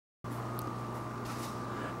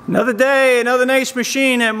Another day, another nice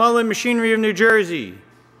machine at Mullin Machinery of New Jersey.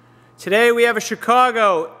 Today we have a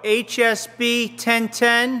Chicago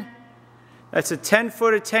HSB-1010. That's a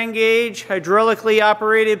 10-foot of 10 gauge hydraulically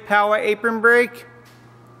operated power apron brake.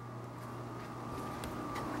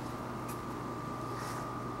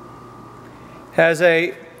 Has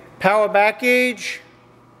a power back gauge,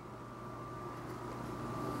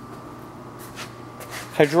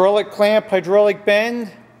 hydraulic clamp, hydraulic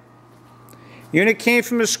bend. Unit came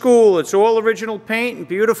from a school. It's all original paint in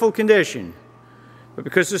beautiful condition. But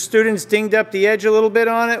because the students dinged up the edge a little bit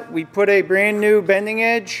on it, we put a brand new bending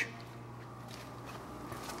edge.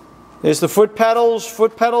 There's the foot pedals.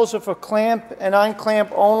 Foot pedals are for clamp and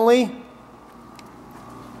unclamp only.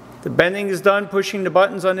 The bending is done pushing the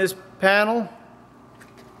buttons on this panel.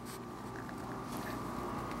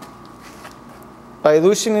 By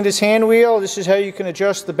loosening this hand wheel, this is how you can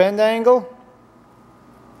adjust the bend angle.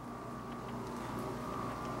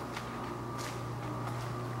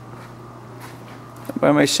 I'm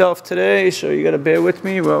by myself today, so you got to bear with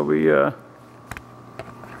me while we do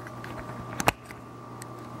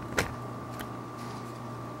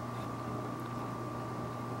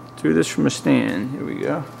this from a stand. Here we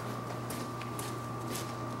go.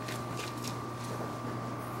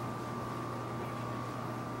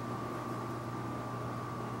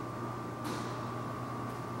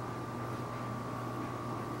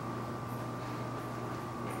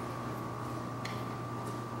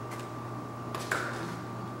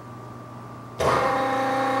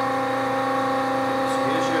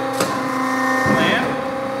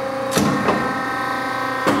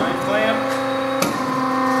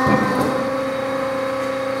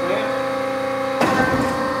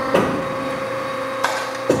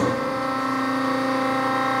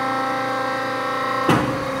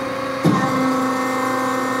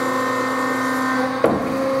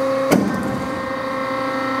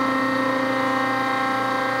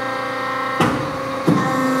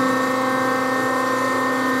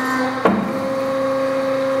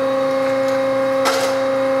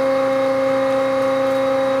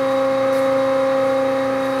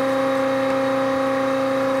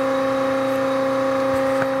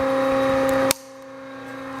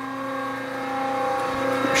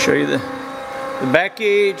 Show you the back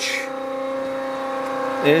gauge.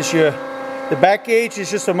 There's the back gauge is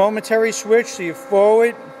just a momentary switch, so you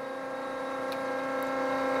forward,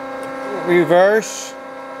 reverse.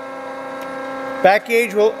 Back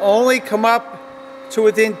gauge will only come up to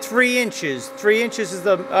within 3 inches. 3 inches is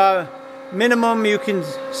the minimum you can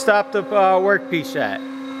stop the workpiece at.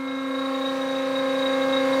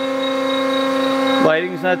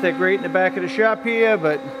 Lighting's not that great in the back of the shop here,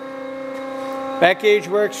 but back gauge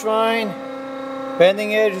works fine.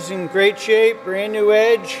 Bending edge is in great shape, brand new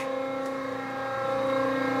edge.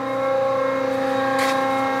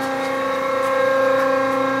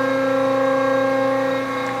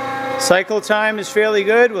 Cycle time is fairly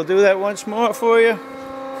good. We'll do that once more for you.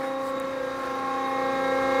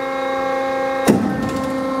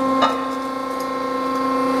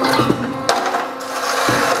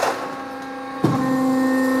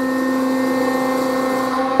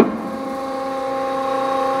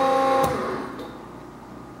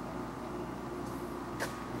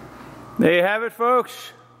 There you have it,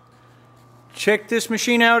 folks. Check this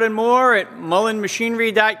machine out and more at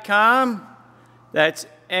mullinmachinery.com. That's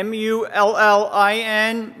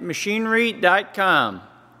MULLIN machinery.com.